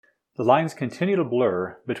The lines continue to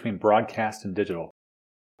blur between broadcast and digital.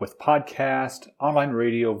 With podcast, online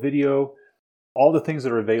radio, video, all the things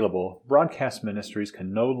that are available, broadcast ministries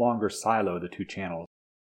can no longer silo the two channels.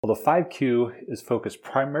 Although 5Q is focused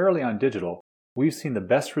primarily on digital, we've seen the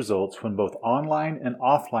best results when both online and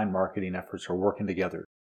offline marketing efforts are working together.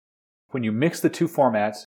 When you mix the two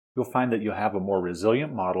formats, you'll find that you'll have a more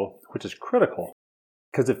resilient model, which is critical.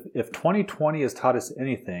 Because if 2020 has taught us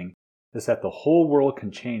anything, it's that the whole world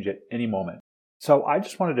can change at any moment. So I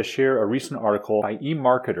just wanted to share a recent article by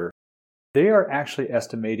eMarketer. They are actually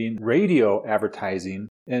estimating radio advertising,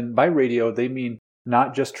 and by radio they mean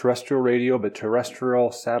not just terrestrial radio, but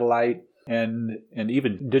terrestrial, satellite, and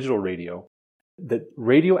even digital radio. That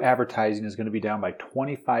radio advertising is going to be down by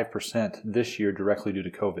 25% this year directly due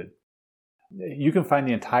to COVID. You can find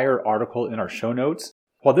the entire article in our show notes.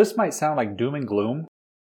 While this might sound like doom and gloom,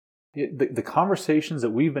 the conversations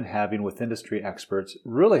that we've been having with industry experts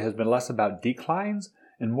really has been less about declines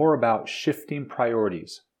and more about shifting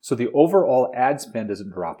priorities. So the overall ad spend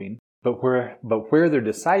isn't dropping, but where they're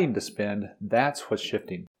deciding to spend, that's what's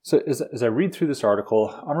shifting. So as I read through this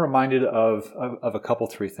article, I'm reminded of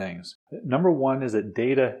three things. Number one is that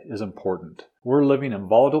data is important. We're living in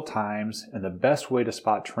volatile times, and the best way to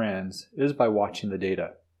spot trends is by watching the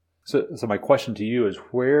data. So my question to you is,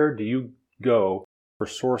 where do you go for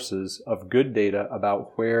sources of good data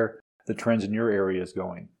about where the trends in your area is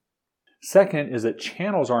going? Second is that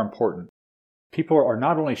channels are important. People are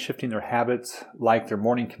not only shifting their habits like their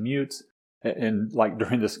morning commutes, and like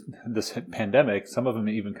during this pandemic, some of them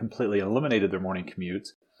even completely eliminated their morning commutes.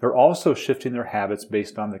 They're also shifting their habits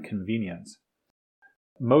based on the convenience.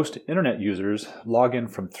 Most internet users log in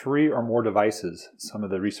from 3 or more devices, some of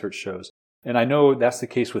the research shows. And I know that's the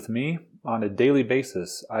case with me on a daily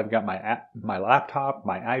basis. I've got my laptop,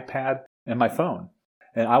 my iPad, and my phone.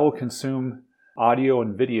 And I will consume audio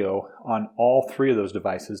and video on all 3 of those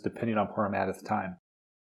devices depending on where I'm at the time.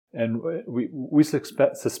 And we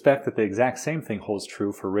suspect that the exact same thing holds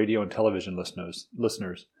true for radio and television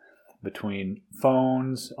listeners. Between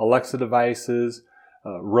phones, Alexa devices,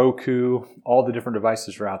 Roku, all the different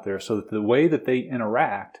devices are out there, so that the way that they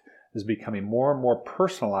interact is becoming more and more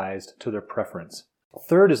personalized to their preference.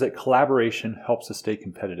 Third is that collaboration helps us stay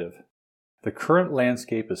competitive. The current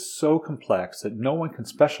landscape is so complex that no one can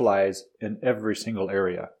specialize in every single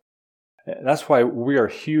area. That's why we are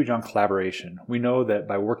huge on collaboration. We know that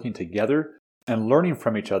by working together and learning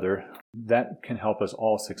from each other, that can help us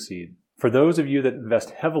all succeed. For those of you that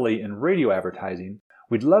invest heavily in radio advertising,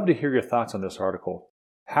 we'd love to hear your thoughts on this article.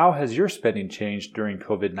 How has your spending changed during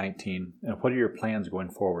COVID-19, and what are your plans going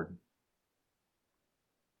forward?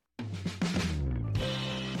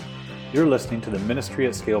 You're listening to the Ministry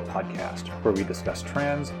at Scale podcast, where we discuss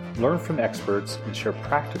trends, learn from experts, and share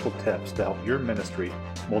practical tips to help your ministry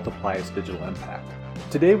multiply its digital impact.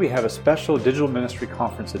 Today we have a special Digital Ministry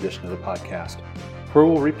Conference edition of the podcast, where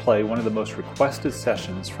we'll replay one of the most requested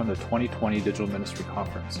sessions from the 2020 Digital Ministry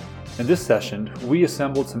Conference. In this session, we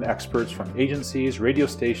assembled some experts from agencies, radio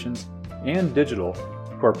stations, and digital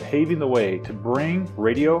who are paving the way to bring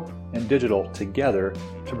radio and digital together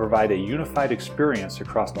to provide a unified experience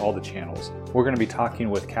across all the channels. We're going to be talking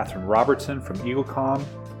with Catherine Robertson from EagleComm,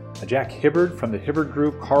 Jack Hibbard from the Hibbard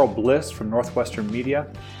Group, Carl Bliss from Northwestern Media,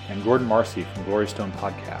 and Gordon Marcy from Glory Stone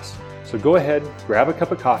Podcast. So go ahead, grab a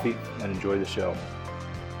cup of coffee, and enjoy the show.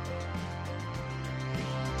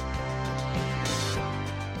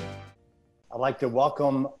 I'd like to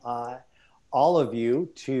welcome all of you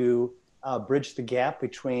to bridge the gap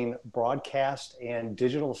between broadcast and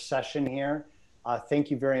digital session here.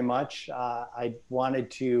 Thank you very much. I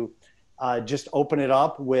wanted to just open it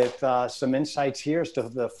up with some insights here as to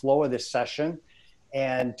the flow of this session,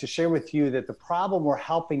 and to share with you that the problem we're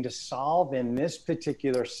helping to solve in this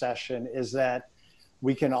particular session is that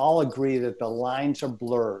we can all agree that the lines are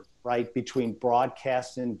blurred, right, between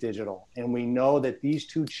broadcast and digital. And we know that these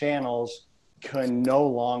two channels can no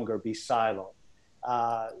longer be siloed.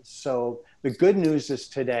 So the good news is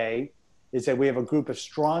today is that we have a group of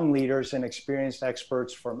strong leaders and experienced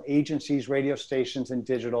experts from agencies, radio stations, and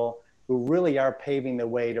digital who really are paving the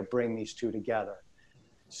way to bring these two together.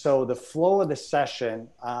 So the flow of the session,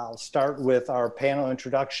 I'll start with our panel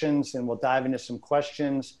introductions, and we'll dive into some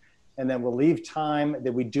questions, and then we'll leave time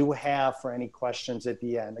that we do have for any questions at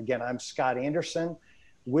the end. Again, I'm Scott Anderson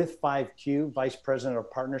with 5Q, Vice President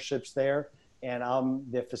of Partnerships there, and I'm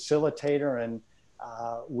the facilitator, and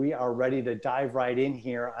we are ready to dive right in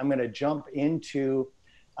here. I'm going to jump into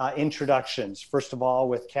introductions. First of all,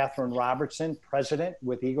 with Catherine Robertson, President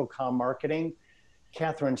with EagleComm Marketing.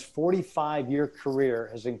 Catherine's 45-year career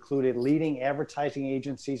has included leading advertising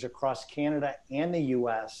agencies across Canada and the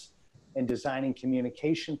U.S., and designing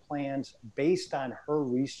communication plans based on her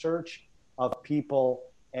research of people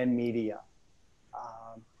and media.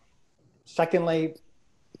 Secondly,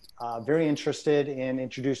 very interested in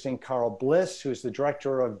introducing Carl Bliss, who's the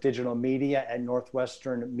Director of Digital Media at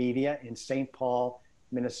Northwestern Media in St. Paul,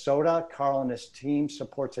 Minnesota. Carl and his team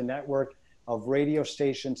supports a network of radio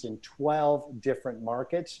stations in 12 different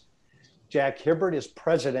markets. Jack Hibbert is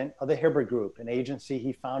president of the Hibbert Group, an agency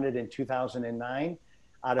he founded in 2009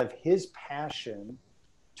 out of his passion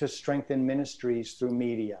to strengthen ministries through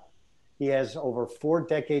media. He has over 4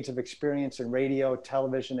 decades of experience in radio,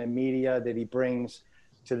 television, and media that he brings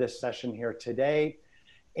to this session here today.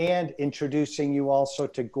 And introducing you also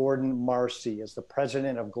to Gordon Marcy as the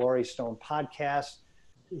president of Glory Stone Podcast.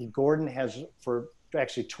 Gordon has, for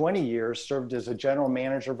actually 20 years, served as a general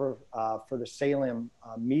manager for the Salem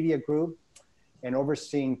Media Group and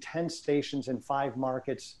overseeing 10 stations in 5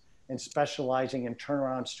 markets and specializing in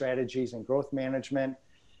turnaround strategies and growth management.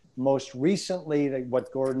 Most recently,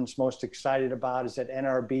 what Gordon's most excited about is at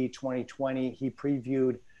NRB 2020, he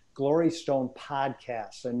previewed Glory Stone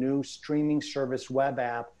Podcast, a new streaming service web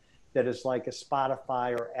app that is like a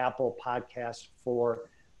Spotify or Apple podcast for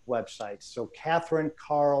websites. So Catherine,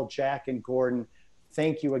 Carl, Jack, and Gordon,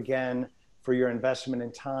 thank you again for your investment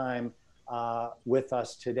and time with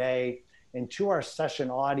us today. And to our session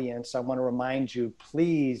audience, I want to remind you,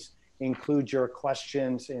 please include your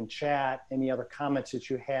questions in chat, any other comments that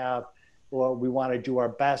you have. Well, we want to do our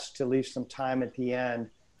best to leave some time at the end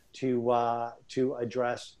to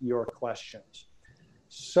address your questions.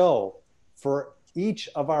 So for each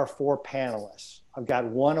of our 4 panelists, I've got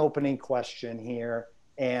one opening question here,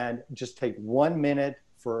 and just take 1 minute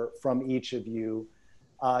from each of you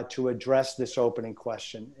to address this opening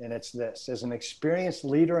question. And it's this: as an experienced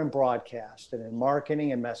leader in broadcast and in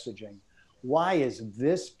marketing and messaging, why is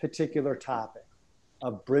this particular topic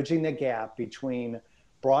of bridging the gap between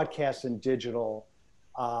broadcast and digital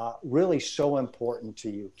really so important to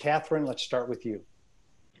you? Catherine, let's start with you.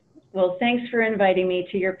 Well, thanks for inviting me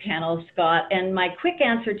to your panel, Scott. And my quick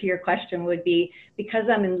answer to your question would be because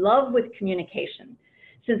I'm in love with communication.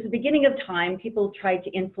 Since the beginning of time, people tried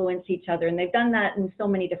to influence each other, and they've done that in so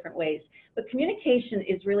many different ways. But communication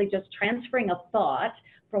is really just transferring a thought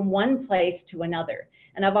from one place to another.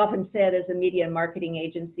 And I've often said, as a media and marketing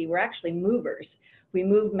agency, we're actually movers. We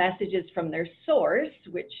move messages from their source,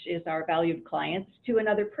 which is our valued clients, to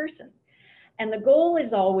another person. And the goal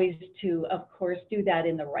is always to, of course, do that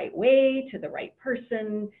in the right way, to the right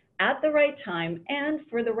person, at the right time, and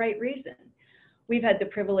for the right reason. We've had the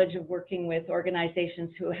privilege of working with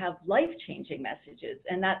organizations who have life-changing messages,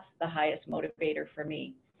 and that's the highest motivator for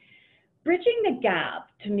me. Bridging the gap,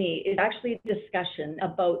 to me, is actually a discussion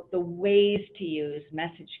about the ways to use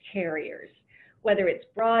message carriers, whether it's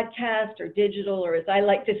broadcast or digital, or as I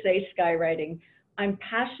like to say, skywriting. I'm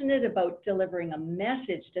passionate about delivering a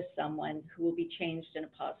message to someone who will be changed in a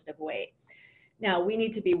positive way. Now, we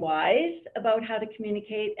need to be wise about how to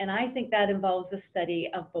communicate, and I think that involves a study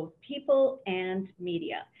of both people and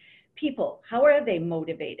media. People, how are they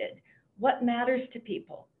motivated? What matters to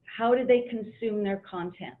people? How do they consume their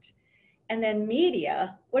content? And then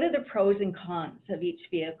media, what are the pros and cons of each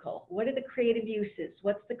vehicle? What are the creative uses?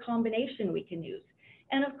 What's the combination we can use?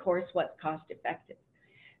 And of course, what's cost effective?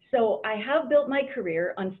 So I have built my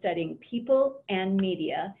career on studying people and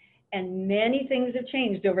media, and many things have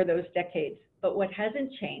changed over those decades. But what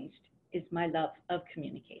hasn't changed is my love of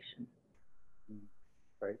communication.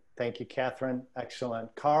 Great. Thank you, Catherine.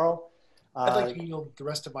 Excellent. Carl? I'd like to yield the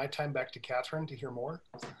rest of my time back to Catherine to hear more.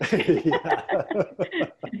 Thank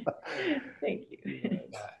you.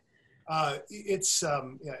 It's,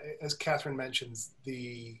 as Catherine mentions,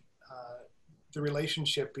 the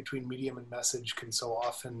relationship between medium and message can so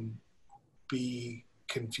often be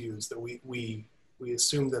confused, that we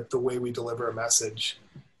assume that the way we deliver a message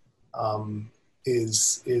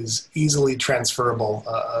is easily transferable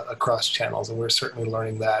across channels, and we're certainly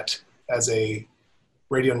learning that as a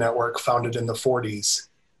radio network founded in the 40s,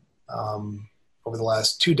 over the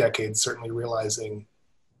last 2 decades, certainly realizing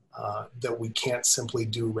that we can't simply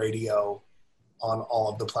do radio on all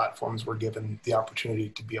of the platforms we're given the opportunity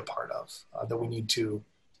to be a part of, that we need to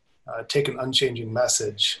take an unchanging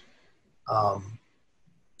message,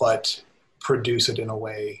 but produce it in a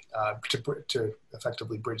way to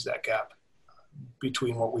effectively bridge that gap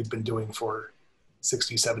between what we've been doing for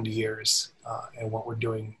 60, 70 years and what we're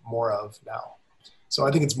doing more of now. So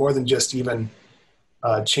I think it's more than just even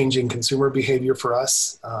changing consumer behavior for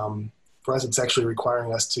us. For us, it's actually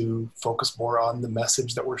requiring us to focus more on the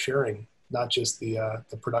message that we're sharing, not just the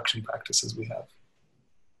production practices we have.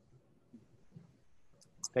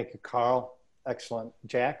 Thank you, Carl. Excellent.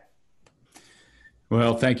 Jack?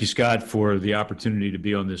 Well, thank you, Scott, for the opportunity to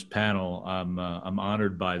be on this panel. I'm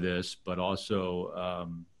honored by this, but also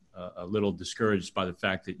a little discouraged by the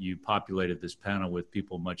fact that you populated this panel with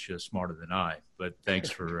people much smarter than I. But thanks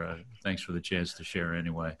for the chance to share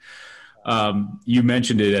anyway. You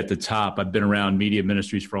mentioned it at the top. I've been around media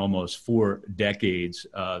ministries for almost 4 decades.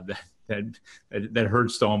 That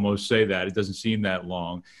hurts to almost say that. It doesn't seem that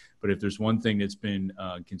long. But if there's one thing that's been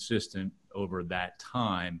consistent over that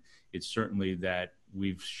time, it's certainly that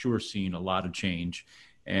we've sure seen a lot of change.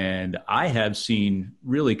 And I have seen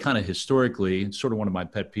really kind of historically, it's sort of one of my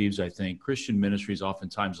pet peeves, I think, Christian ministries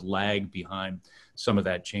oftentimes lag behind some of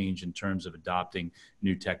that change in terms of adopting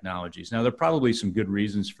new technologies. Now, there are probably some good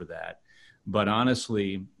reasons for that. But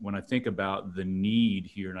honestly, when I think about the need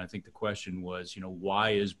here, and I think the question was,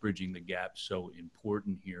 why is bridging the gap so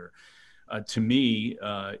important here? To me,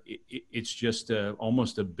 it's just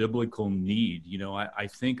almost a biblical need. I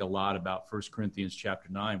think a lot about 1 Corinthians chapter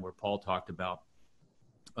 9, where Paul talked about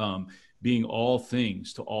being all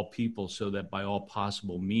things to all people so that by all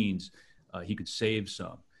possible means he could save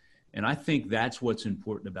some. And I think that's what's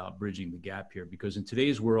important about bridging the gap here, because in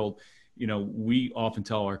today's world, we often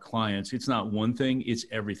tell our clients, it's not one thing, it's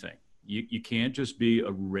everything. You can't just be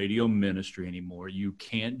a radio ministry anymore. You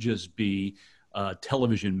can't just be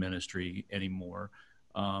television ministry anymore.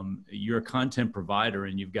 You're a content provider,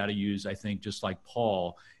 and you've got to use, I think, just like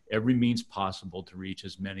Paul, every means possible to reach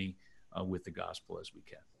as many with the gospel as we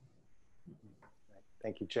can.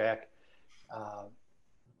 Thank you, Jack.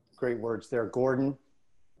 Great words there. Gordon,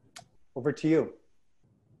 over to you.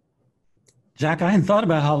 Jack, I hadn't thought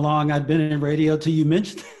about how long I'd been in radio till you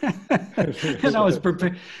mentioned that. And I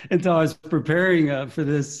was preparing for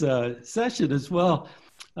this session as well.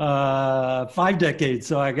 5 decades.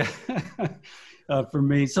 So I got for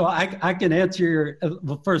me. So I can answer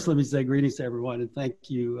well, first, let me say greetings to everyone and thank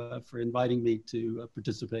you for inviting me to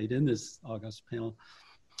participate in this August panel.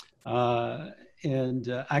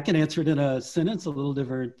 And I can answer it in a sentence, a little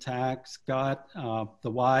different tack, Scott.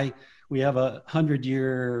 The why: we have a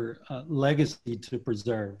 100-year legacy to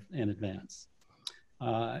preserve and advance.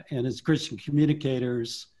 And as Christian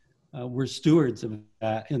communicators, we're stewards of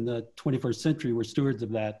that. In the 21st century, we're stewards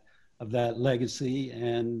of that legacy,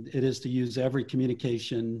 and it is to use every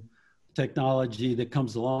communication technology that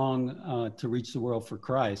comes along to reach the world for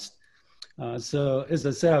Christ. So as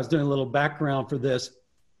I said, I was doing a little background for this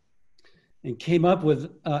and came up with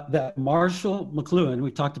that Marshall McLuhan, we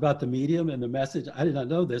talked about the medium and the message, I did not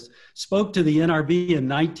know this, spoke to the NRB in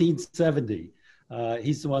 1970.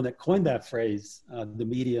 He's the one that coined that phrase, the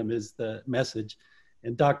medium is the message.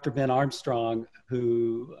 And Dr. Ben Armstrong,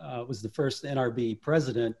 who was the first NRB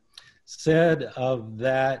president, said of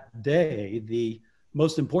that day, the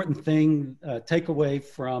most important thing, takeaway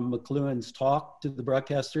from McLuhan's talk to the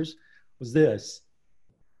broadcasters was this: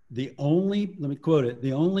 let me quote it,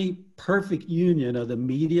 the only perfect union of the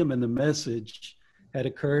medium and the message had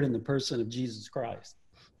occurred in the person of Jesus Christ.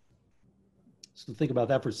 So think about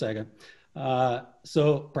that for a second.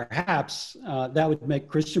 So perhaps that would make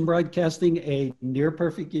Christian broadcasting a near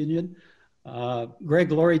perfect union.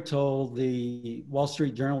 Greg Laurie told the Wall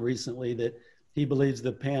Street Journal recently that he believes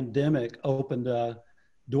the pandemic opened a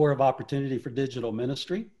door of opportunity for digital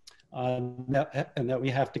ministry, and that we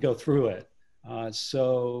have to go through it.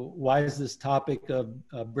 So why is this topic of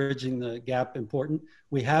bridging the gap important?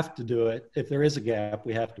 We have to do it. If there is a gap,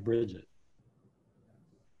 we have to bridge it.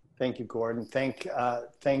 Thank you, Gordon. Thank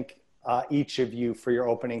each of you for your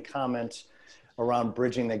opening comments around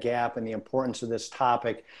bridging the gap and the importance of this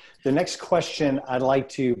topic. The next question I'd like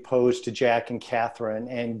to pose to Jack and Catherine,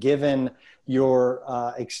 and given your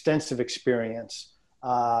extensive experience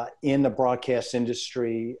in the broadcast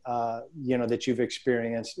industry, that you've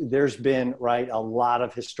experienced, there's been, a lot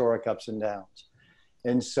of historic ups and downs.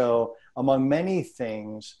 And so among many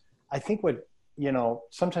things, I think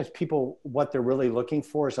sometimes people, what they're really looking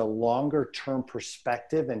for is a longer term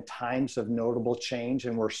perspective in times of notable change.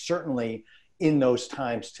 And we're certainly in those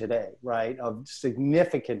times today, of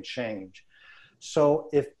significant change. So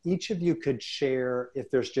if each of you could share,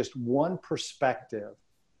 if there's just one perspective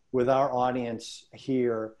with our audience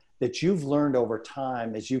here that you've learned over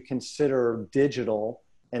time as you consider digital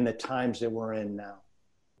and the times that we're in now.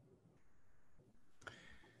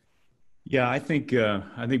 Yeah, I think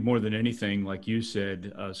more than anything, like you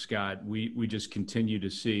said, Scott, we just continue to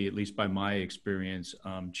see, at least by my experience,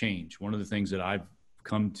 change. One of the things that I've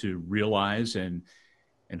come to realize and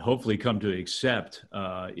hopefully come to accept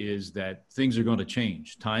is that things are going to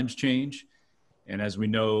change. Times change. And as we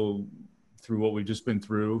know, through what we've just been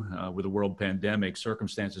through with the world pandemic,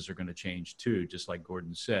 circumstances are going to change too, just like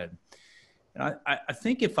Gordon said. And I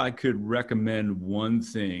think if I could recommend one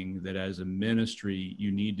thing that as a ministry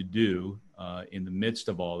you need to do in the midst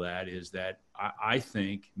of all that, is that I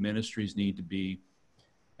think ministries need to be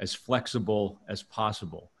as flexible as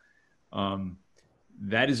possible.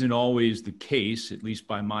 That isn't always the case, at least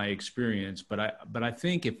by my experience. But I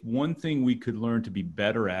think if one thing we could learn to be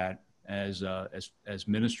better at as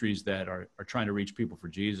ministries that are trying to reach people for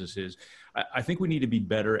Jesus is, I think we need to be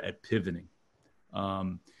better at pivoting.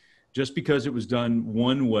 Just because it was done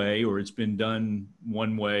one way, or it's been done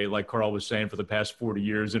one way, like Carl was saying, for the past 40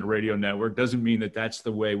 years in a radio network, doesn't mean that that's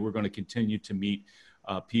the way we're going to continue to meet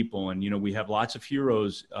people. And, we have lots of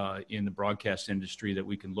heroes in the broadcast industry that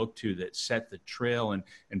we can look to that set the trail and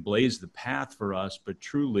blaze the path for us. But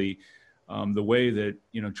truly, the way that,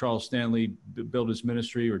 Charles Stanley built his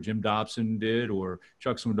ministry, or Jim Dobson did, or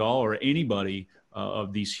Chuck Swindoll, or anybody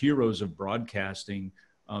of these heroes of broadcasting,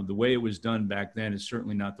 the way it was done back then is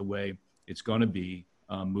certainly not the way it's going to be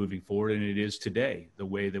moving forward. And it is today. The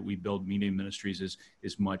way that we build media ministries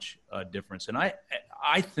is much different. And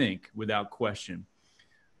I think, without question,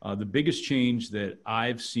 the biggest change that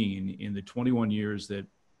I've seen in the 21 years that,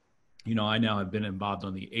 I now have been involved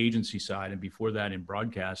on the agency side, and before that in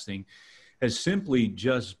broadcasting, has simply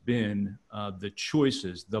just been the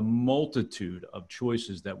choices, the multitude of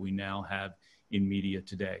choices that we now have in media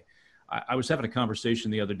today. I was having a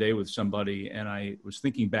conversation the other day with somebody, and I was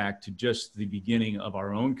thinking back to just the beginning of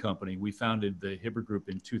our own company. We founded the Hibbert Group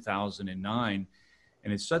in 2009,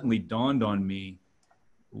 and it suddenly dawned on me,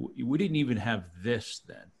 we didn't even have this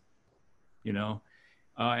then,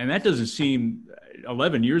 and that doesn't seem,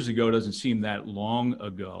 11 years ago doesn't seem that long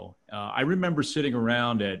ago. I remember sitting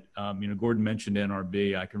around at, Gordon mentioned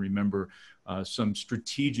NRB. I can remember some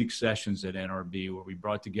strategic sessions at NRB where we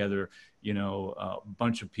brought together, a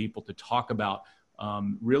bunch of people to talk about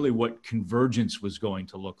really what convergence was going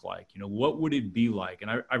to look like. What would it be like? And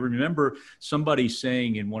I remember somebody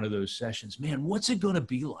saying in one of those sessions, man, what's it going to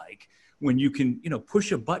be like when you can,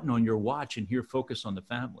 push a button on your watch and hear Focus on the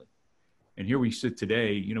Family? And here we sit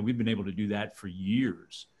today, we've been able to do that for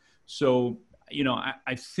years. So,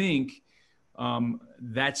 I think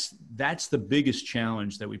that's the biggest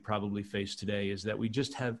challenge that we probably face today, is that we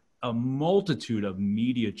just have a multitude of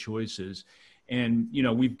media choices. And,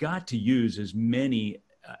 we've got to use as many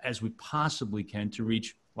as we possibly can to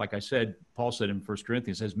reach, like I said, Paul said in 1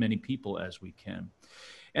 Corinthians, as many people as we can.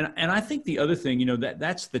 And I think the other thing,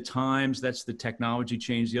 that's the times, that's the technology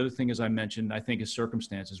change. The other thing, as I mentioned, I think is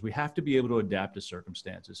circumstances. We have to be able to adapt to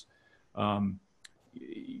circumstances.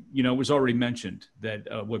 It was already mentioned that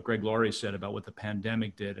what Greg Laurie said about what the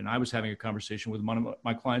pandemic did. And I was having a conversation with one of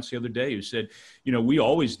my clients the other day who said, we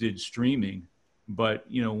always did streaming, but,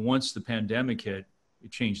 once the pandemic hit, it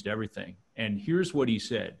changed everything. And here's what he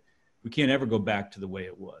said: we can't ever go back to the way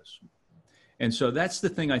it was. And so that's the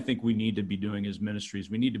thing I think we need to be doing as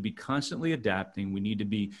ministries. We need to be constantly adapting. We need to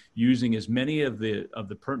be using as many of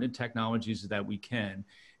the pertinent technologies that we can.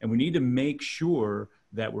 And we need to make sure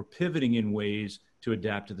that we're pivoting in ways to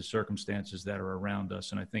adapt to the circumstances that are around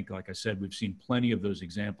us. And I think, like I said, we've seen plenty of those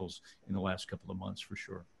examples in the last couple of months for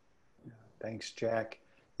sure. Thanks, Jack.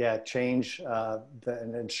 Yeah, change,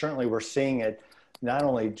 and certainly we're seeing it, not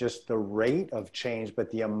only just the rate of change,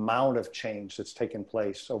 but the amount of change that's taken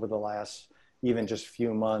place over the last even just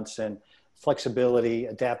few months. And flexibility,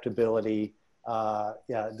 adaptability,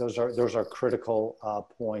 those are critical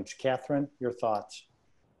points. Catherine, your thoughts?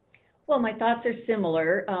 Well, my thoughts are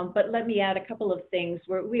similar, but let me add a couple of things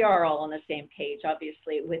where we are all on the same page,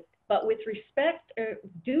 obviously, but with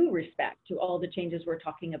due respect to all the changes we're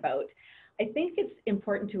talking about. I think it's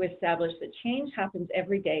important to establish that change happens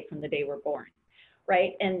every day from the day we're born.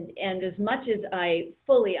 Right. And as much as I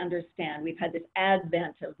fully understand, we've had this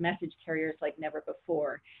advent of message carriers like never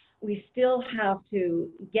before, we still have to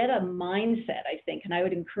get a mindset, I think, and I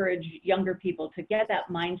would encourage younger people to get that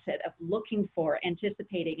mindset of looking for,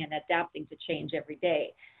 anticipating, and adapting to change every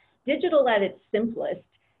day. Digital at its simplest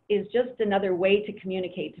is just another way to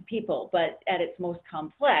communicate to people, but at its most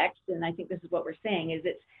complex, and I think this is what we're saying, is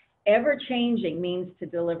it's ever-changing means to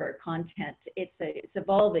deliver content. It's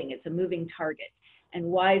evolving, it's a moving target. And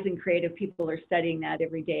wise and creative people are studying that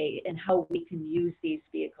every day and how we can use these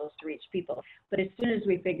vehicles to reach people. But as soon as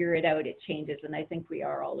we figure it out, it changes. And I think we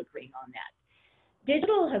are all agreeing on that.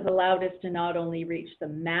 Digital has allowed us to not only reach the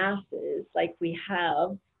masses like we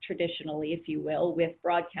have traditionally, if you will, with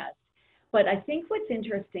broadcast, but I think what's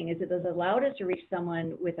interesting is it has allowed us to reach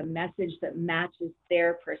someone with a message that matches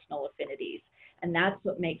their personal affinities. And that's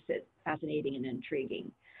what makes it fascinating and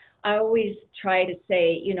intriguing. I always try to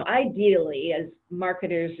say, you know, ideally as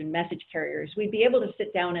marketers and message carriers, we'd be able to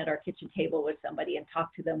sit down at our kitchen table with somebody and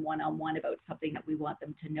talk to them one-on-one about something that we want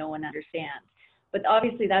them to know and understand. But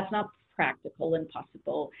obviously that's not practical and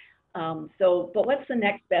possible. But what's the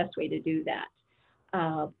next best way to do that?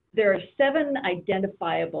 There are 7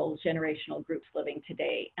 identifiable generational groups living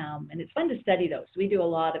today, and it's fun to study those. We do a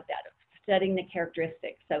lot of that, studying the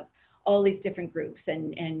characteristics of all these different groups,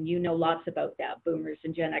 and you know lots about that, boomers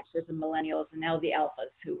and Gen Xers and millennials, and now the alphas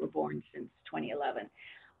who were born since 2011.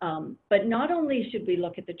 But not only should we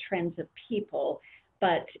look at the trends of people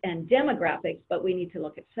and demographics, but we need to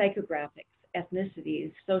look at psychographics,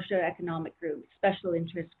 ethnicities, socioeconomic groups, special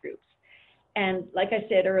interest groups. And like I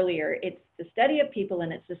said earlier, it's the study of people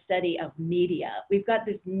and it's the study of media. We've got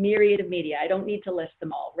this myriad of media. I don't need to list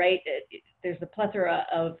them all, right? There's a plethora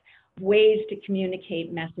of ways to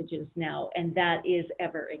communicate messages now, and that is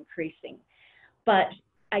ever increasing. But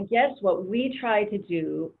I guess what we try to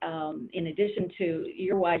do, in addition to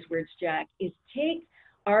your wise words, Jack, is take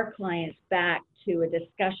our clients back to a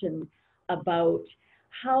discussion about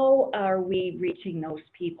how are we reaching those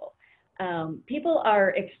people. People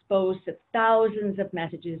are exposed to thousands of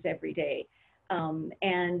messages every day,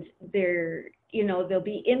 and they'll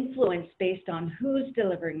be influenced based on who's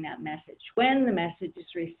delivering that message, when the message is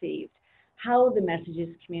received, how the message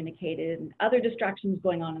is communicated, and other distractions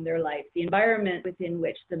going on in their life, the environment within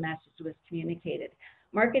which the message was communicated.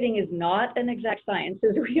 Marketing is not an exact science,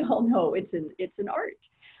 as we all know. It's an art.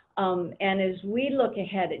 And as we look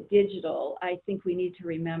ahead at digital, I think we need to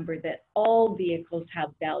remember that all vehicles have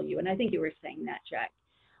value. And I think you were saying that, Jack.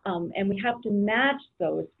 And we have to match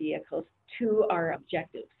those vehicles to our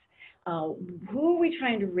objectives. Who are we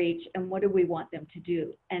trying to reach and what do we want them to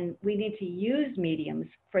do? And we need to use mediums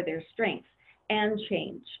for their strengths and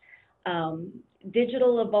change.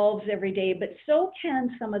 Digital evolves every day, but so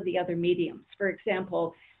can some of the other mediums. For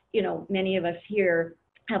example, you know, many of us here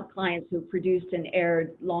have clients who produced and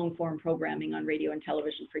aired long-form programming on radio and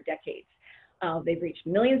television for decades. They've reached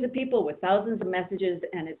millions of people with thousands of messages,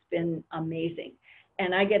 and it's been amazing.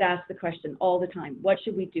 And I get asked the question all the time, what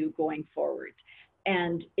should we do going forward?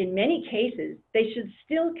 And in many cases, they should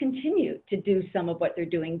still continue to do some of what they're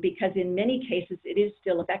doing because in many cases, it is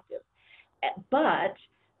still effective. But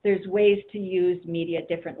there's ways to use media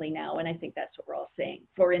differently now, and I think that's what we're all saying.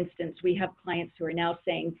 For instance, we have clients who are now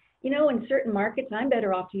saying, you know, in certain markets, I'm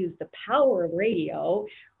better off to use the power of radio,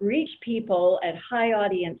 reach people at high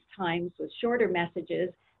audience times with shorter messages,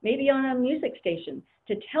 maybe on a music station,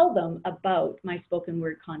 to tell them about my spoken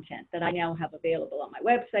word content that I now have available on my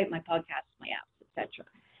website, my podcasts, my apps, etc.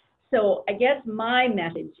 So I guess my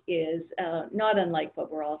message is not unlike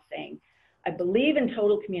what we're all saying. I believe in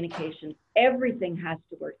total communication. Everything has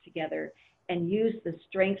to work together and use the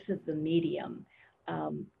strengths of the medium.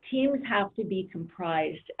 Teams have to be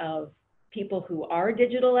comprised of people who are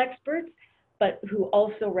digital experts, but who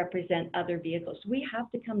also represent other vehicles. We have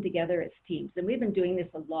to come together as teams, and we've been doing this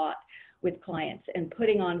a lot with clients and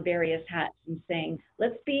putting on various hats and saying,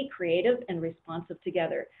 let's be creative and responsive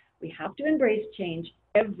together. We have to embrace change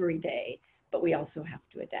every day, but we also have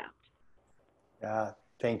to adapt.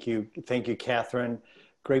 Thank you, Catherine.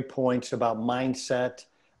 Great points about mindset,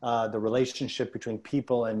 the relationship between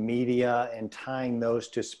people and media, and tying those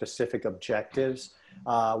to specific objectives.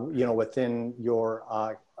 Within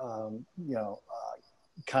your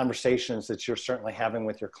conversations that you're certainly having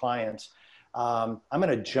with your clients. I'm going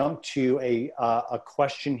to jump to a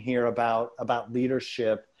question here about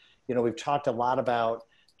leadership. You know, we've talked a lot about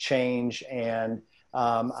change, and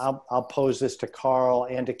I'll pose this to Carl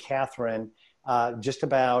and to Catherine, just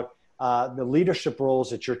about the leadership roles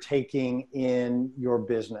that you're taking in your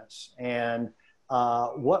business, and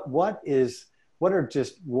what are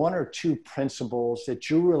just one or two principles that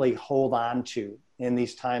you really hold on to in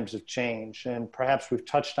these times of change? And perhaps we've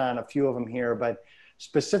touched on a few of them here, but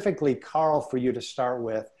specifically, Carl, for you to start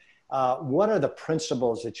with, what are the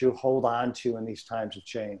principles that you hold on to in these times of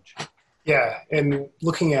change? Yeah, and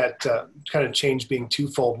looking at kind of change being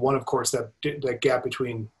twofold. One, of course, that gap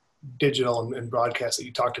between digital and broadcast that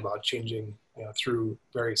you talked about, changing through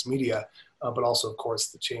various media, but also, of course,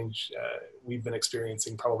 the change we've been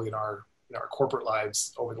experiencing probably in our corporate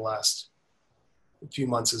lives over the last few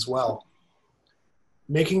months as well.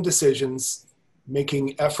 Making decisions,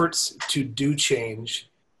 making efforts to do change,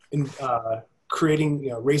 in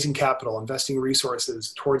creating, raising capital, investing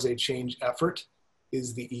resources towards a change effort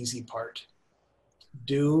is the easy part.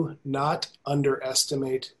 Do not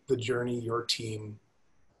underestimate the journey your team,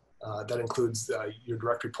 that includes your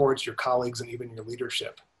direct reports, your colleagues, and even your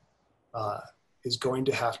leadership, is going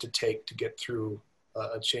to have to take to get through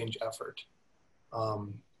a change effort.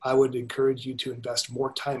 I would encourage you to invest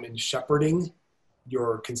more time in shepherding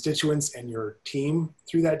your constituents and your team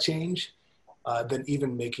through that change than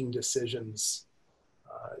even making decisions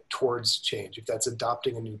towards change. If that's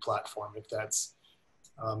adopting a new platform, if that's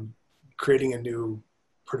creating a new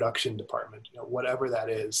production department, whatever that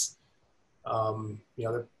is,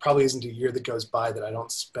 there probably isn't a year that goes by that I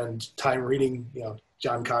don't spend time reading,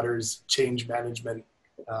 John Kotter's change management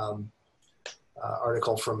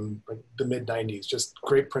article from the mid 90s, just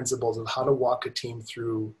great principles of how to walk a team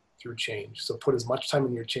through change. So put as much time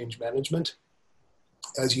in your change management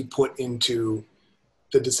as you put into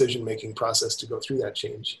the decision-making process to go through that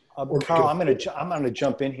change. Carl, I'm going to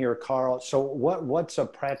jump in here, Carl. So what's a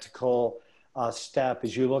practical step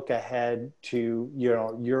as you look ahead to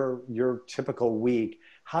your typical week?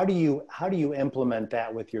 How do you implement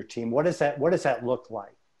that with your team? What does that look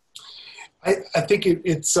like? I think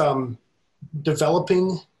it's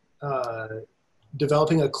developing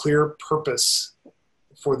a clear purpose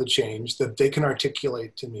for the change that they can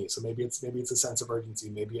articulate to me. So maybe it's a sense of urgency.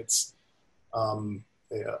 Maybe it's an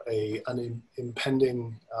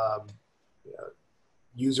impending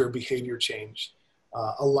user behavior change.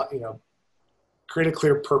 Create a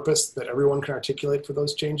clear purpose that everyone can articulate for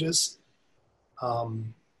those changes.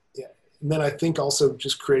 And then I think also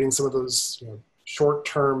just creating some of those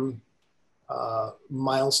short-term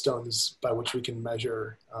milestones by which we can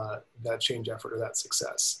measure that change effort or that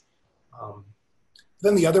success.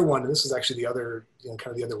 Then the other one, and this is actually the other, kind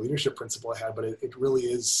of the other leadership principle I had, but it really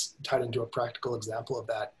is tied into a practical example of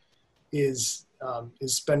that, is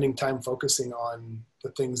spending time focusing on the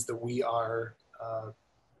things that we are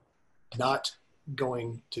not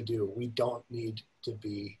going to do. We don't need to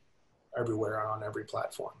be everywhere on every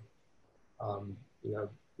platform.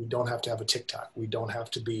 We don't have to have a TikTok. We don't have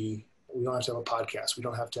to have a podcast. We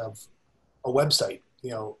don't have to have a website,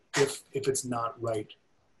 if it's not right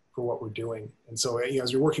for what we're doing. And so,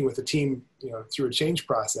 as you're working with a team, through a change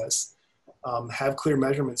process, have clear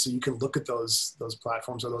measurements so you can look at those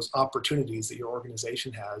platforms or those opportunities that your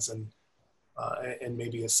organization has and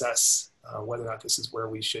maybe assess whether or not this is where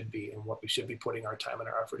we should be and what we should be putting our time and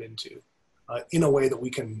our effort into in a way that we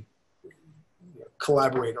can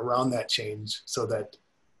collaborate around that change so that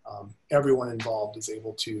everyone involved is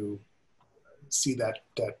able to see that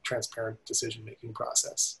transparent decision-making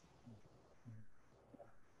process.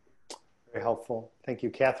 Very helpful. Thank you,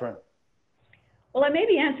 Catherine. Well, I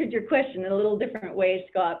maybe answered your question in a little different way,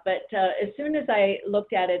 Scott, but as soon as I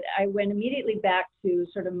looked at it, I went immediately back to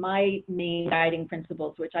sort of my main guiding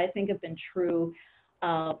principles, which I think have been true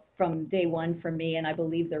from day one for me, and I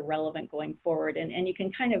believe they're relevant going forward. And you can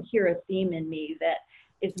kind of hear a theme in me that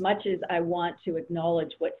as much as I want to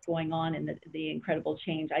acknowledge what's going on in the incredible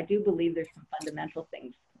change, I do believe there's some fundamental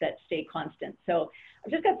things that stay constant. So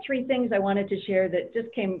I've just got 3 things I wanted to share that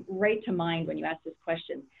just came right to mind when you asked this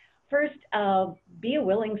question. First, be a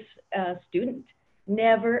willing student.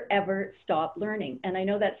 Never, ever stop learning. And I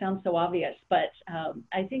know that sounds so obvious, but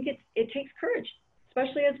I think it takes courage,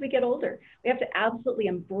 especially as we get older. We have to absolutely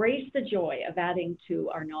embrace the joy of adding to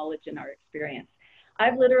our knowledge and our experience.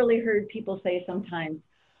 I've literally heard people say sometimes,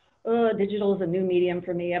 oh, digital is a new medium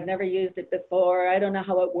for me. I've never used it before. I don't know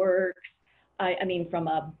how it works. I mean, from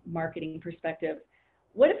a marketing perspective.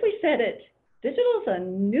 What if we said it? Digital is a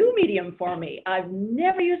new medium for me. I've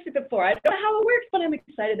never used it before. I don't know how it works, but I'm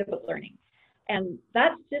excited about learning. And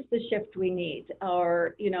that's just the shift we need.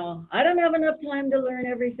 Or, I don't have enough time to learn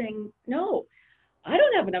everything. No, I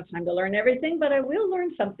don't have enough time to learn everything, but I will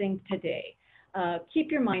learn something today.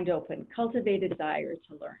 Keep your mind open, cultivate a desire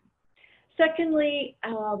to learn. Secondly,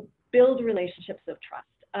 build relationships of trust.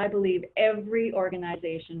 I believe every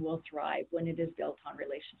organization will thrive when it is built on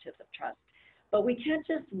relationships of trust. But we can't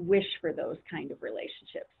just wish for those kind of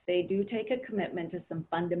relationships. They do take a commitment to some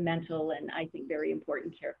fundamental and I think very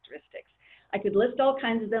important characteristics. I could list all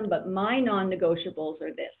kinds of them, but my non-negotiables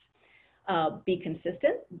are this. Be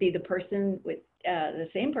consistent, be the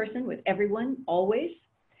same person with everyone, always.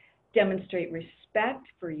 Demonstrate respect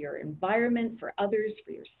for your environment, for others,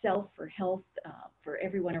 for yourself, for health, for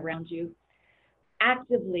everyone around you.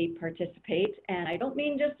 Actively participate, and I don't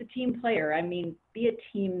mean just a team player, I mean be a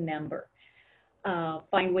team member.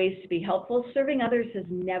 Find ways to be helpful. Serving others has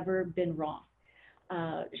never been wrong.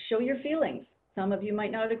 Show your feelings. Some of you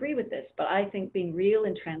might not agree with this, but I think being real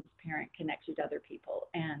and transparent connects you to other people,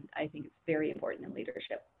 and I think it's very important in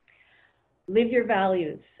leadership. Live your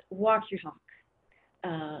values, walk your talk,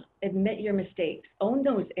 admit your mistakes, own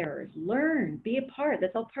those errors, learn, be a part.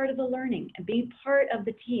 That's all part of the learning, and be part of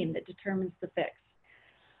the team that determines the fix.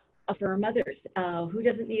 Affirm others. Who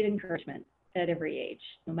doesn't need encouragement at every age,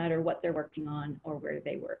 no matter what they're working on or where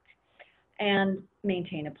they work? and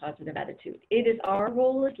maintain a positive attitude. It is our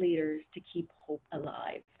role as leaders to keep hope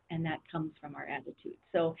alive, and that comes from our attitude.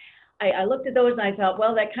 So I looked at those and I thought,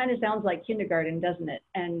 well, that kind of sounds like kindergarten, doesn't it?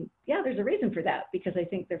 And yeah, there's a reason for that, because I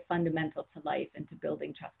think they're fundamental to life and to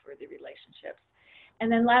building trustworthy relationships.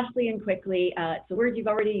 And then lastly and quickly, it's a word you've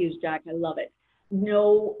already used, Jack. I love it.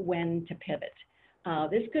 Know when to pivot.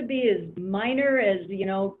 This could be as minor as, you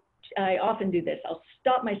know, I often do this. I'll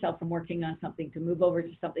stop myself from working on something to move over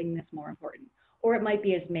to something that's more important. Or it might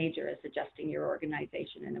be as major as adjusting your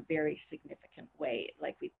organization in a very significant way,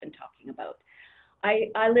 like we've been talking about.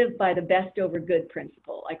 I live by the best over good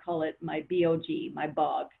principle. I call it my BOG, my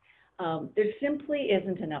BOG. There simply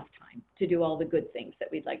isn't enough time to do all the good things that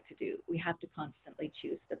we'd like to do. We have to constantly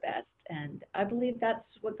choose the best. And I believe that's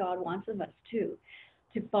what God wants of us too,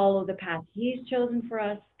 to follow the path He's chosen for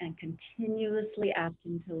us and continuously ask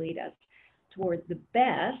Him to lead us towards the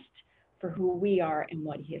best for who we are and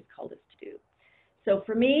what He has called us to do. So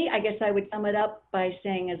for me, I guess I would sum it up by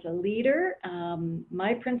saying, as a leader,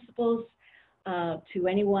 my principles to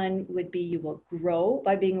anyone would be: you will grow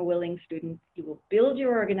by being a willing student, you will build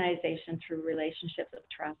your organization through relationships of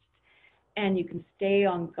trust, and you can stay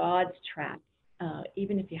on God's track,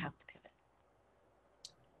 even if you have to pivot.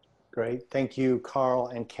 Great. Thank you, Carl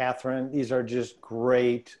and Catherine. These are just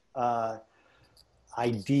great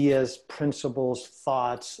ideas, principles,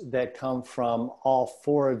 thoughts that come from all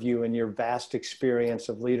four of you and your vast experience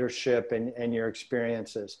of leadership and your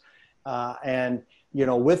experiences. And you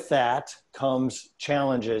know, with that comes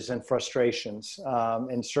challenges and frustrations.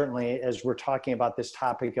 And certainly, as we're talking about this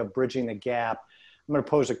topic of bridging the gap, I'm going to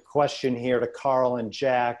pose a question here to Carl and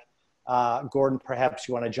Jack. Gordon, perhaps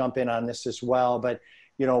you want to jump in on this as well. But,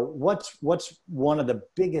 you know, what's one of the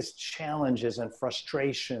biggest challenges and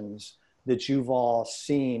frustrations that you've all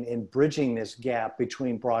seen in bridging this gap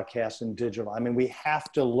between broadcast and digital? I mean, we have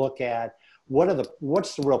to look at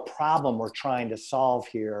what's the real problem we're trying to solve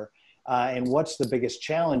here. And what's the biggest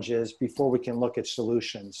challenges before we can look at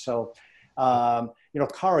solutions. So, you know,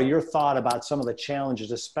 Carl, your thought about some of the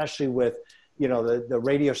challenges, especially with, you know, the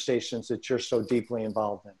radio stations that you're so deeply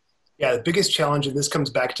involved in. Yeah, the biggest challenge, and this comes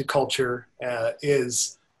back to culture,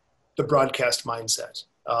 is the broadcast mindset.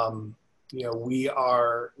 You know,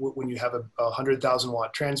 when you have a 100,000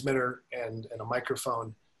 watt transmitter and a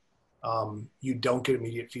microphone, you don't get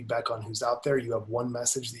immediate feedback on who's out there. You have one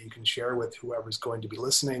message that you can share with whoever's going to be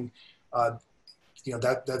listening. You know,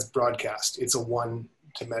 that's broadcast. It's a one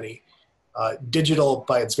to many. Digital,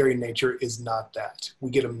 by its very nature, is not that. We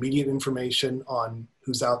get immediate information on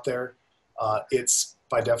who's out there. It's,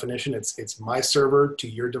 by definition, it's my server to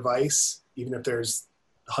your device. Even if there's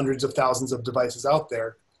hundreds of thousands of devices out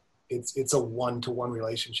there, it's a one-to-one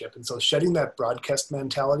relationship. And so shedding that broadcast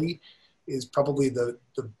mentality is probably the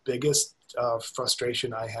biggest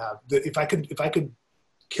frustration I have. If I could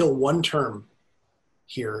kill one term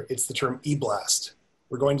here, it's the term e-blast.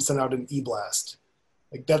 We're going to send out an e-blast.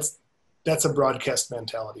 Like that's a broadcast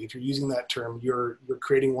mentality. If you're using that term, you're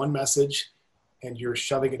creating one message and you're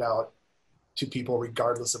shoving it out to people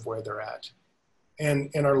regardless of where they're at. And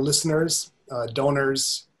our listeners,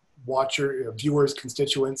 donors, viewers,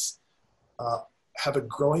 constituents, have a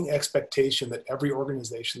growing expectation that every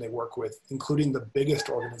organization they work with, including the biggest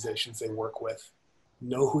organizations they work with,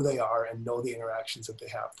 know who they are and know the interactions that they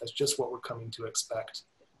have. That's just what we're coming to expect.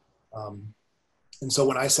 And so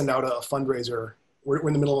when I send out a fundraiser, we're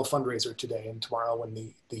in the middle of a fundraiser today and tomorrow when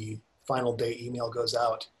the final day email goes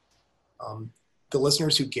out, the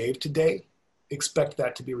listeners who gave today expect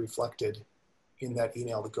that to be reflected in that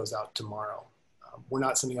email that goes out tomorrow. We're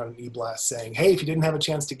not sending out an e-blast saying, hey, if you didn't have a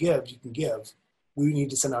chance to give, you can give. We need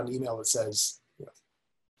to send out an email that says, you know,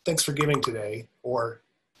 thanks for giving today, or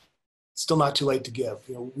still not too late to give.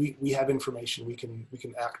 You know, we have information, we can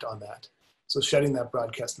act on that. So shedding that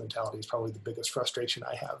broadcast mentality is probably the biggest frustration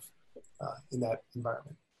I have in that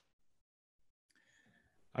environment.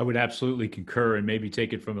 I would absolutely concur, and maybe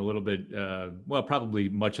take it from a little bit, well, probably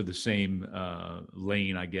much of the same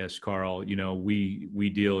lane, I guess, Carl. You know, we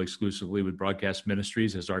deal exclusively with broadcast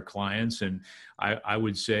ministries as our clients, and I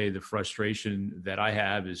would say the frustration that I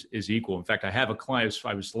have is equal. In fact, I have a client,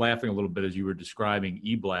 I was laughing a little bit as you were describing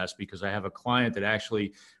e-blast, because I have a client that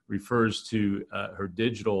actually refers to her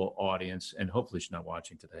digital audience, and hopefully she's not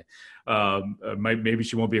watching today. Maybe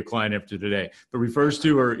she won't be a client after today, but refers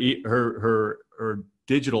to her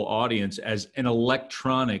digital audience as an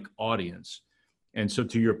electronic audience. And so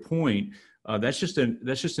to your point, that's just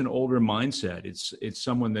an older mindset. It's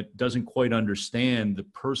someone that doesn't quite understand the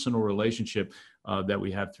personal relationship that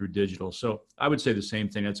we have through digital. So I would say the same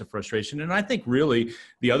thing. That's a frustration. And I think really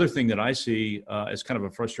the other thing that I see as kind of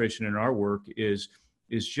a frustration in our work is,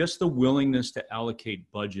 is just the willingness to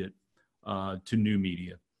allocate budget to new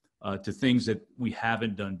media, to things that we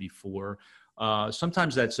haven't done before.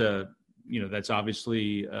 Sometimes that's that's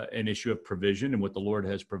obviously an issue of provision and what the Lord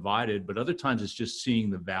has provided, but other times it's just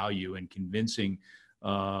seeing the value and convincing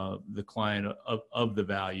the client of the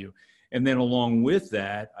value. And then along with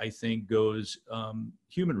that, I think goes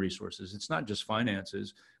human resources. It's not just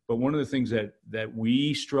finances, but one of the things that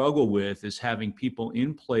we struggle with is having people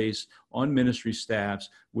in place on ministry staffs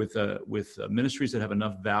with ministries that have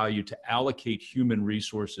enough value to allocate human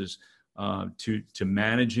resources to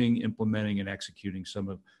managing, implementing, and executing some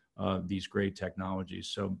of these great technologies.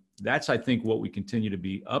 So that's, I think, what we continue to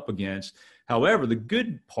be up against. However, the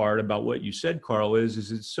good part about what you said, Carl,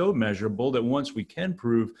 is it's so measurable that once we can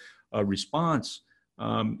prove a response,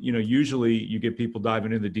 usually you get people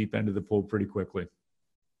diving in the deep end of the pool pretty quickly.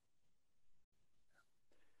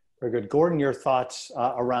 Very good. Gordon, your thoughts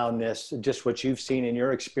around this, just what you've seen in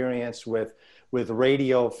your experience with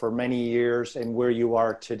radio for many years and where you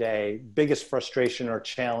are today. Biggest frustration or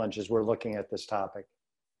challenge as we're looking at this topic?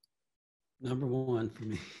 Number one for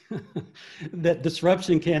me, that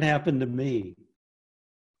disruption can't happen to me.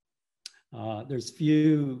 There's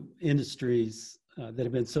few industries that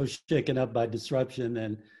have been so shaken up by disruption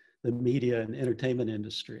than the media and entertainment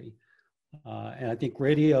industry. And I think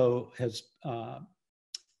radio has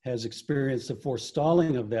experienced a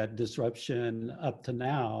forestalling of that disruption up to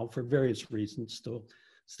now for various reasons,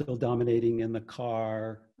 still dominating in the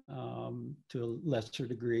car, to a lesser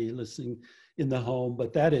degree, listening in the home,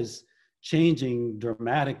 but that is changing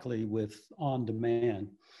dramatically with on demand.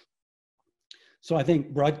 So I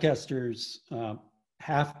think broadcasters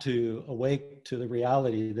have to awake to the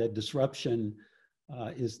reality that disruption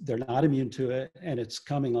they're not immune to it, and it's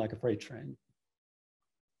coming like a freight train.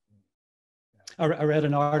 I read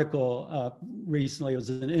an article recently. It was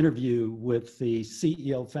an interview with the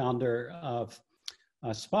CEO founder of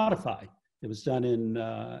Spotify. It was done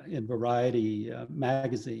in Variety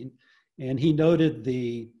magazine, and he noted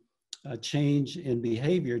the change in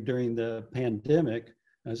behavior during the pandemic.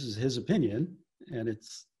 This is his opinion, and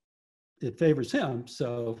it favors him.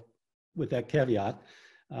 So, with that caveat,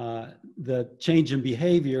 the change in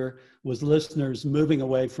behavior was listeners moving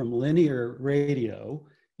away from linear radio.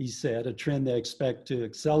 He said, a trend they expect to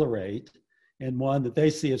accelerate, and one that they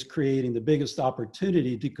see as creating the biggest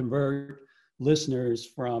opportunity to convert listeners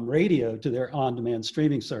from radio to their on-demand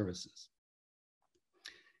streaming services.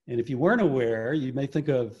 And if you weren't aware, you may think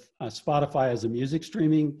of Spotify as a music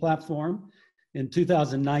streaming platform. In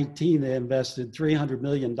 2019, they invested $300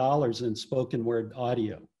 million in spoken word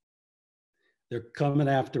audio. They're coming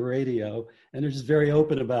after radio, and they're just very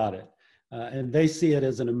open about it. And they see it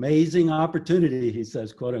as an amazing opportunity, he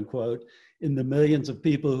says, quote unquote, in the millions of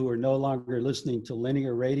people who are no longer listening to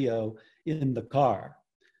linear radio in the car.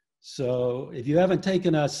 So if you haven't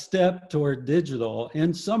taken a step toward digital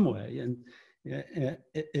in some way, and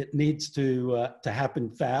it needs to happen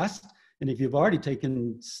fast, and if you've already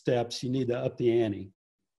taken steps, you need to up the ante.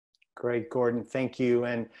 Great, Gordon, thank you.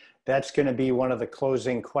 And that's going to be one of the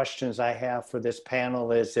closing questions I have for this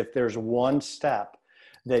panel is if there's one step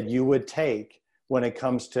that you would take when it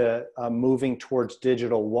comes to moving towards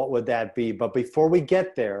digital, what would that be? But before we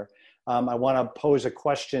get there, I want to pose a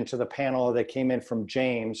question to the panel that came in from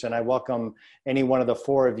James, and I welcome any one of the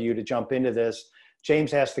four of you to jump into this.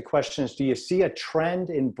 James asked the questions, do you see a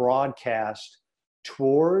trend in broadcast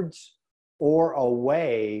towards or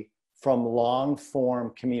away from long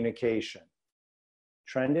form communication?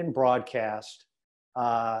 Trend in broadcast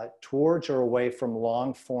towards or away from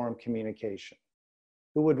long form communication?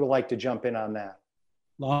 Who would like to jump in on that?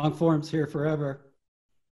 Long form's here forever.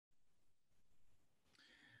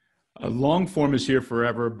 Long form is here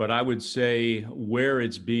forever, but I would say where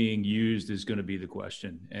it's being used is going to be the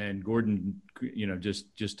question. And Gordon,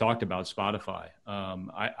 just talked about Spotify.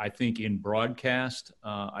 I think in broadcast,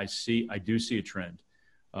 I do see a trend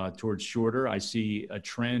towards shorter. I see a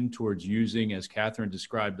trend towards using, as Catherine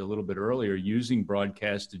described a little bit earlier, using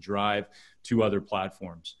broadcast to drive to other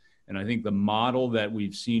platforms. And I think the model that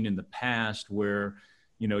we've seen in the past where,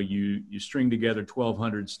 you string together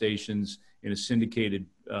 1,200 stations in a syndicated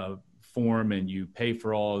form and you pay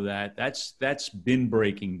for all of that, that's been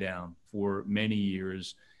breaking down for many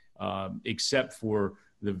years, except for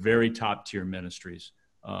the very top tier ministries.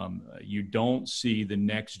 You don't see the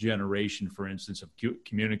next generation, for instance, of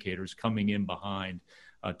communicators coming in behind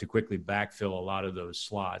to quickly backfill a lot of those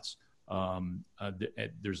slots.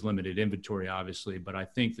 There's limited inventory, obviously, but I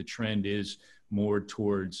think the trend is more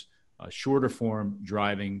towards shorter form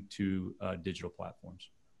driving to digital platforms.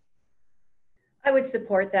 I would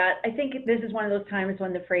support that. I think this is one of those times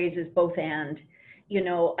when the phrase is both and.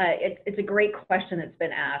 It's a great question that's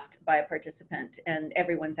been asked by a participant, and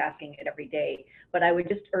everyone's asking it every day. But I would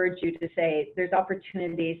just urge you to say there's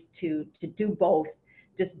opportunities to do both.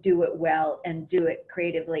 Just do it well and do it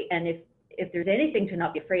creatively. And if there's anything to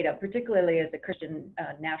not be afraid of, particularly as a Christian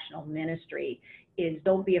national ministry, is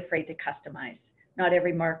don't be afraid to customize. Not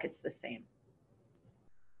every market's the same.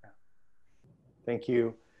 Thank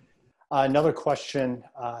you. Another question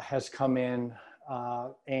has come in,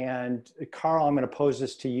 and Carl, I'm going to pose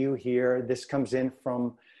this to you here. This comes in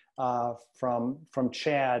from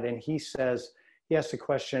Chad, and he asked a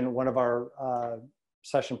question, one of our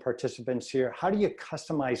session participants here: how do you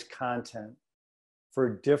customize content for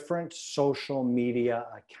different social media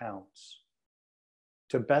accounts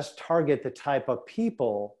to best target the type of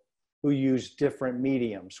people who use different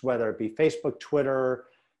mediums, whether it be Facebook, Twitter,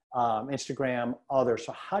 Instagram, others?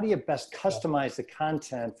 So how do you best customize the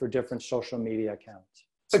content for different social media accounts?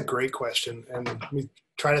 It's a great question, and let me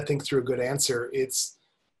try to think through a good answer. It's,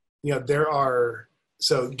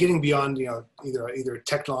 so getting beyond, either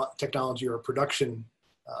technology or production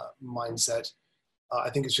mindset, I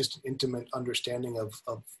think it's just an intimate understanding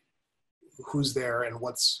of who's there and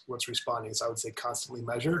what's responding. So I would say constantly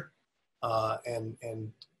measure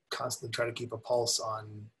and constantly try to keep a pulse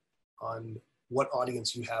on what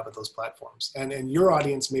audience you have at those platforms. And your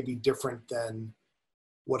audience may be different than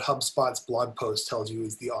what HubSpot's blog post tells you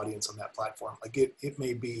is the audience on that platform. Like it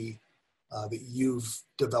may be that you've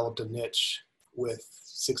developed a niche with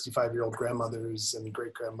 65-year-old grandmothers and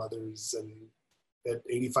great-grandmothers and at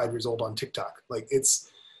 85 years old on TikTok. Like it's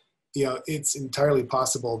entirely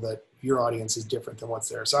possible that your audience is different than what's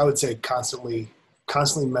there. So I would say constantly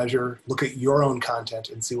measure, look at your own content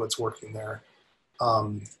and see what's working there.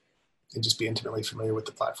 And just be intimately familiar with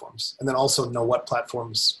the platforms. And then also know what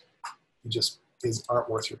platforms just aren't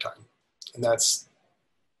worth your time. And that's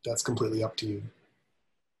completely up to you.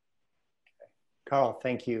 Carl,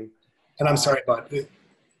 thank you. And I'm sorry about it.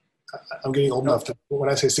 I'm getting old enough to, when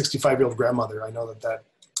I say 65-year-old grandmother, I know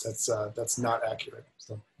that's not accurate.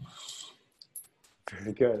 So.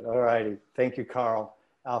 Very good. All righty. Thank you, Carl,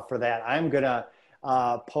 for that. I'm going to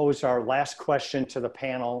pose our last question to the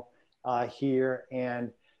panel here.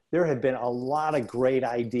 And there have been a lot of great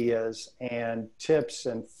ideas and tips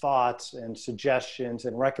and thoughts and suggestions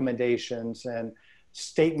and recommendations and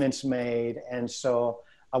statements made. And so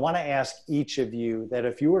I want to ask each of you that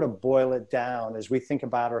if you were to boil it down as we think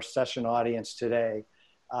about our session audience today,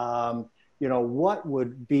 what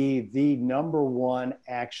would be the number one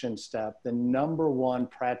action step, the number one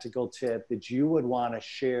practical tip that you would want to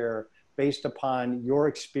share based upon your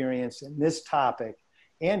experience in this topic?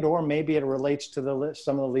 And or maybe it relates to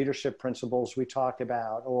some of the leadership principles we talked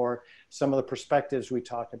about, or some of the perspectives we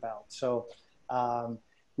talked about. So,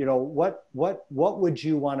 what would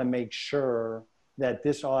you want to make sure that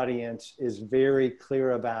this audience is very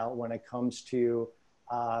clear about when it comes to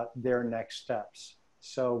their next steps?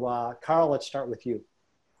 So, Carl, let's start with you.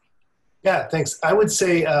 Yeah, thanks. I would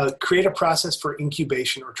say create a process for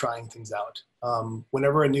incubation or trying things out.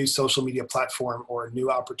 Whenever a new social media platform or a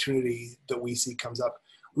new opportunity that we see comes up,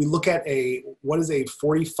 we look at what is a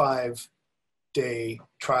 45-day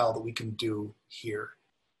trial that we can do here.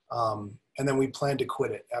 And then we plan to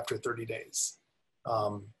quit it after 30 days.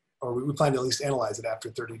 Or we plan to at least analyze it after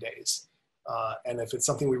 30 days. And if it's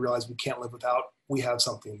something we realize we can't live without, we have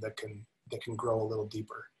something that can grow a little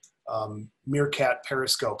deeper. Meerkat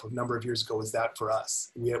Periscope a number of years ago was that for us.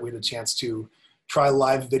 We had a chance to try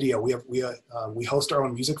live video. We host our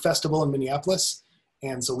own music festival in Minneapolis.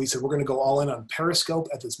 And so we said, we're going to go all in on Periscope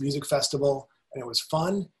at this music festival. And it was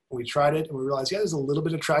fun. And we tried it and we realized, there's a little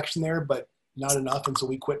bit of traction there, but not enough. And so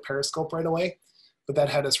we quit Periscope right away. But that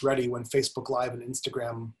had us ready when Facebook Live and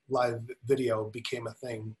Instagram Live video became a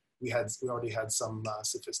thing. We already had some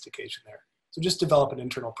sophistication there. So just develop an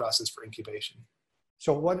internal process for incubation.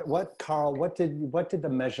 So Carl, what did the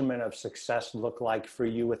measurement of success look like for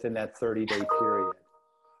you within that 30-day period?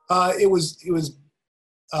 It was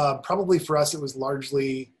probably for us, it was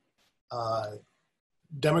largely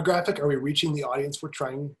demographic. Are we reaching the audience we're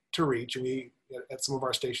trying to reach? And we, at some of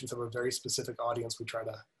our stations, have a very specific audience we try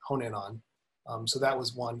to hone in on. So that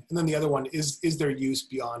was one. And then the other one is there use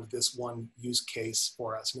beyond this one use case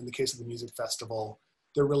for us? And in the case of the music festival,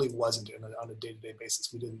 there really wasn't on a day-to-day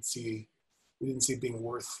basis. We didn't see it being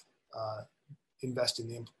worth investing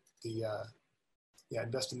the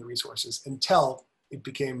resources until it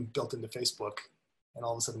became built into Facebook. And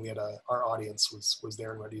all of a sudden we had our audience was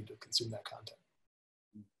there and ready to consume that content.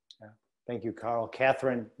 Yeah. Thank you, Carl.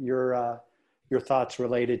 Catherine, your thoughts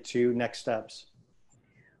related to next steps.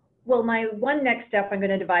 Well, my one next step I'm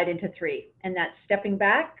going to divide into three, and that's stepping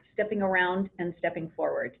back, stepping around and stepping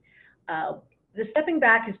forward. The stepping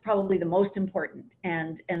back is probably the most important,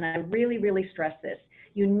 and I really, really stress this.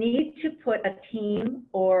 You need to put a team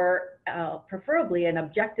or preferably an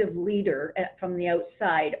objective leader from the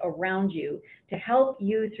outside around you to help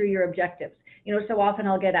you through your objectives. You know, so often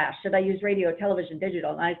I'll get asked, should I use radio, television,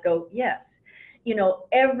 digital? And I go, yes. You know,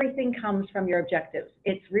 everything comes from your objectives.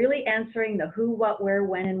 It's really answering the who, what, where,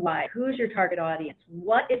 when, and why. Who's your target audience?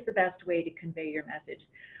 What is the best way to convey your message?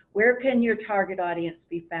 Where can your target audience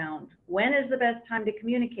be found? When is the best time to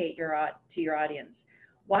communicate to your audience?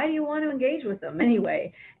 Why do you want to engage with them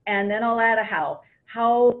anyway? And then I'll add a how.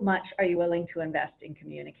 How much are you willing to invest in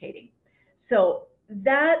communicating? So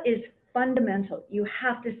that is fundamental. You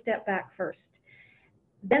have to step back first.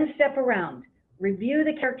 Then step around. Review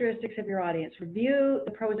the characteristics of your audience. Review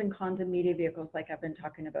the pros and cons of media vehicles like I've been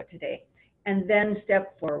talking about today. And then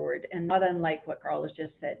step forward. And not unlike what Carl has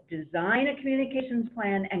just said, design a communications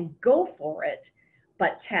plan and go for it,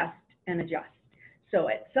 but test and adjust. So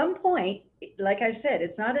at some point, like I said,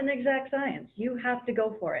 it's not an exact science. You have to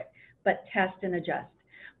go for it, but test and adjust.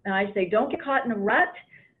 And I say, don't get caught in a rut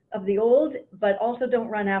of the old, but also don't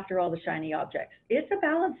run after all the shiny objects. It's a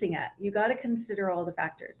balancing act. You got to consider all the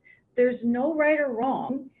factors. There's no right or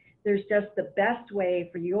wrong. There's just the best way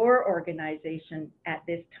for your organization at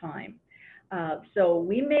this time. So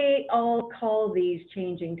we may all call these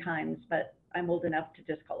changing times, but I'm old enough to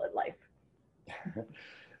just call it life.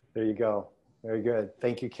 There you go. Very good.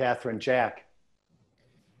 Thank you, Catherine. Jack.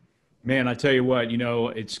 Man, I tell you what, you know,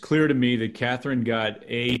 it's clear to me that Catherine got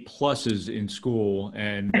A+ in school,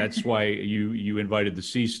 and that's why you invited the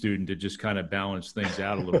C student to just kind of balance things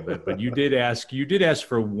out a little bit. But you did ask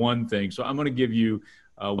for one thing, so I'm going to give you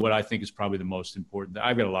what I think is probably the most important.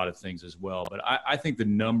 I've got a lot of things as well, but I think the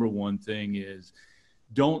number one thing is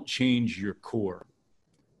don't change your core.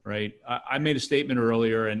 Right. I made a statement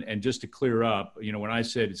earlier, and just to clear up, you know, when I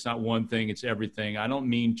said it's not one thing, it's everything, I don't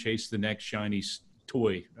mean chase the next shiny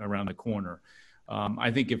toy around the corner. I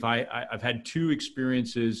think if I've had two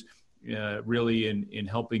experiences really in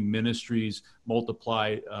helping ministries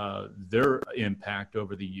multiply their impact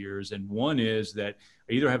over the years. And one is that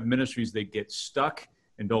I either have ministries that get stuck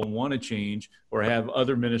and don't want to change, or have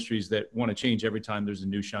other ministries that want to change every time there's a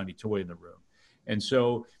new shiny toy in the room. And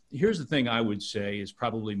so here's the thing I would say is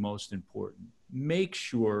probably most important. Make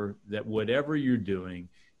sure that whatever you're doing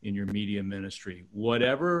in your media ministry,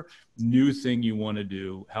 whatever new thing you want to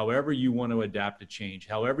do, however you want to adapt to change,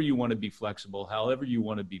 however you want to be flexible, however you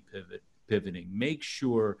want to be pivoting, make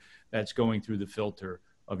sure that's going through the filter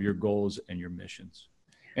of your goals and your missions.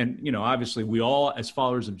 And, you know, obviously we all, as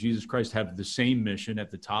followers of Jesus Christ, have the same mission at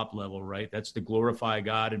the top level, right? That's to glorify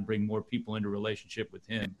God and bring more people into relationship with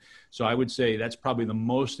him. So I would say that's probably the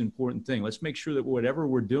most important thing. Let's make sure that whatever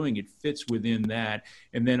we're doing, it fits within that.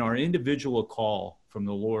 And then our individual call from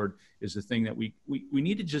the Lord is the thing that we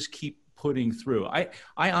need to just keep putting through. I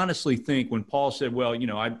honestly think when Paul said, well, you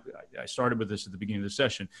know, I started with this at the beginning of the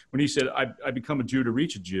session, when he said, I become a Jew to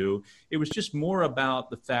reach a Jew, it was just more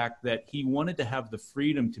about the fact that he wanted to have the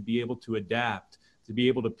freedom to be able to adapt, to be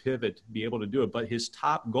able to pivot, to be able to do it. But his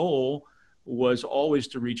top goal was always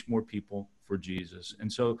to reach more people for Jesus.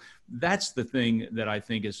 And so that's the thing that I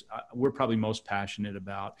think is we're probably most passionate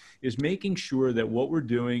about, is making sure that what we're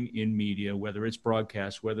doing in media, whether it's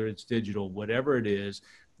broadcast, whether it's digital, whatever it is,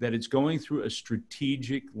 that it's going through a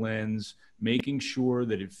strategic lens, making sure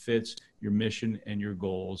that it fits your mission and your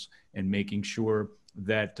goals, and making sure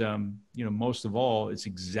that, you know, most of all, it's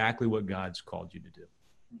exactly what God's called you to do.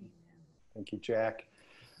 Thank you, Jack.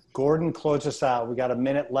 Gordon, close us out. We got a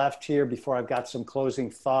minute left here before I've got some closing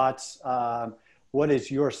thoughts. What is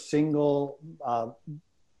your single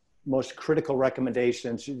most critical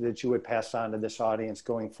recommendations that you would pass on to this audience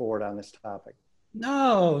going forward on this topic?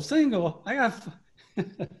 No, single. I got...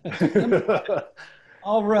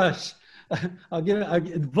 I'll rush. I'll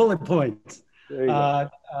give bullet points.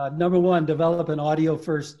 Number one, develop an audio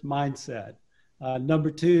first mindset.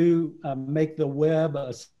 Number two, make the web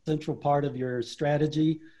a central part of your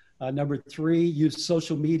strategy. Number three, use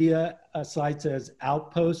social media sites as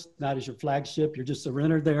outposts, not as your flagship. You're just a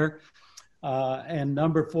renter there. And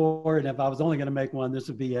number four, and if I was only going to make one, this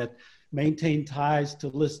would be maintain ties to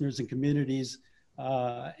listeners and communities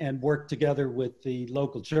and work together with the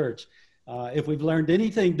local church. If we've learned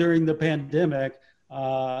anything during the pandemic,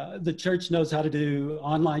 the church knows how to do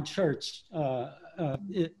online church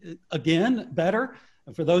again, better.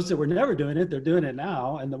 For those that were never doing it, they're doing it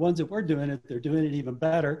now. And the ones that were doing it, they're doing it even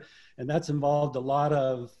better. And that's involved a lot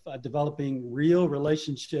of developing real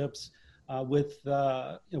relationships with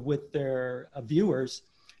their viewers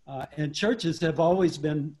And churches have always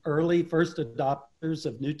been early first adopters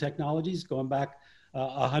of new technologies, going back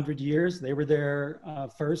 100 years. They were there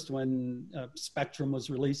first when Spectrum was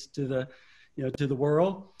released to the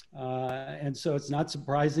world. And so it's not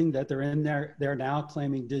surprising that they're in there now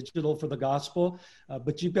claiming digital for the gospel.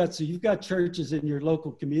 But you've got churches in your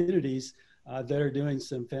local communities that are doing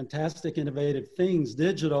some fantastic, innovative things,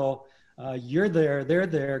 digital. You're there, they're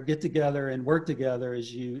there, get together and work together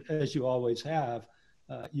as you always have,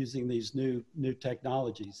 using these new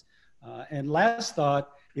technologies. And last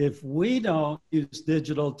thought, if we don't use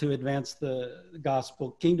digital to advance the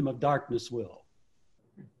gospel, kingdom of darkness will.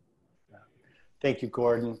 Thank you,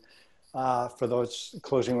 Gordon, for those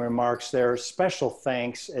closing remarks there. Special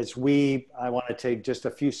thanks I want to take just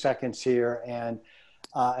a few seconds here and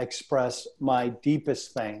express my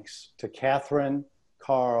deepest thanks to Catherine,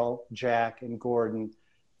 Carl, Jack, and Gordon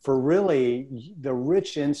for really the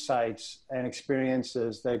rich insights and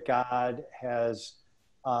experiences that God has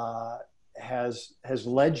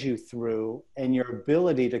led you through, and your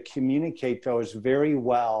ability to communicate those very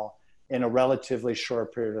well in a relatively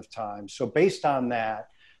short period of time. So based on that,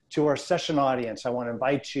 to our session audience, I want to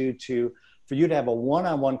invite you for you to have a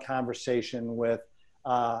one-on-one conversation with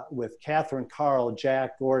Catherine, Carl,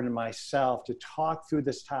 Jack, Gordon, and myself to talk through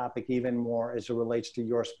this topic even more as it relates to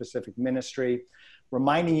your specific ministry.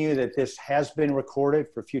 Reminding you that this has been recorded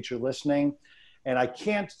for future listening. And I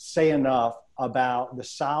can't say enough about the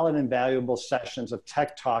solid and valuable sessions of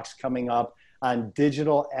Tech Talks coming up on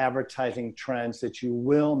digital advertising trends that you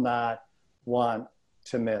will not want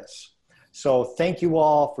to miss. So thank you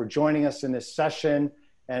all for joining us in this session,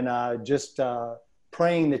 and just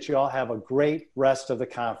praying that you all have a great rest of the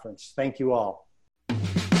conference. Thank you all.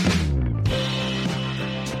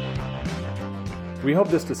 We hope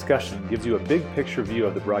this discussion gives you a big picture view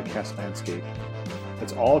of the broadcast landscape.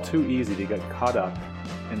 It's all too easy to get caught up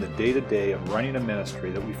in the day-to-day of running a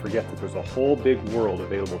ministry that we forget that there's a whole big world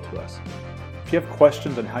available to us. If you have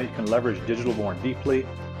questions on how you can leverage digital more deeply,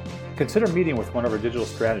 consider meeting with one of our digital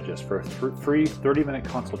strategists for a free 30-minute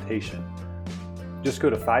consultation. Just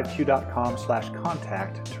go to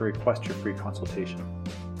 5q.com/contact to request your free consultation.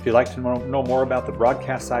 If you'd like to know more about the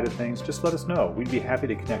broadcast side of things, just let us know. We'd be happy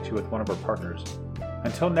to connect you with one of our partners.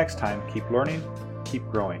 Until next time, keep learning, keep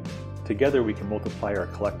growing. Together we can multiply our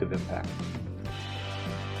collective impact.